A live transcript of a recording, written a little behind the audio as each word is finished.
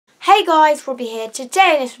Hey guys, Robbie here.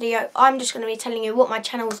 Today in this video I'm just going to be telling you what my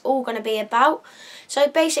channel is all going to be about. So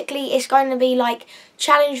basically it's going to be like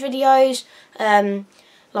challenge videos,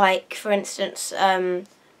 like for instance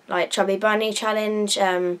like Chubby Bunny challenge,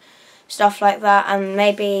 stuff like that, and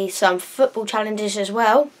maybe some football challenges as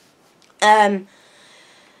well.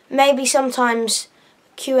 Maybe sometimes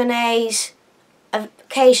Q&As,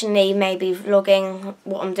 occasionally maybe vlogging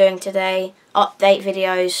what I'm doing today, update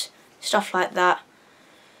videos, stuff like that.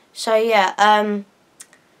 So yeah,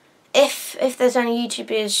 if there's any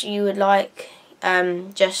YouTubers you would like,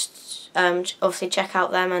 just obviously check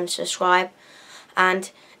out them and subscribe.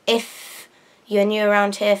 And if you're new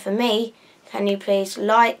around here for me, can you please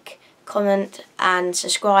like, comment and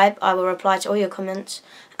subscribe? I will reply to all your comments.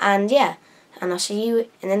 And yeah, and I'll see you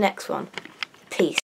in the next one. Peace.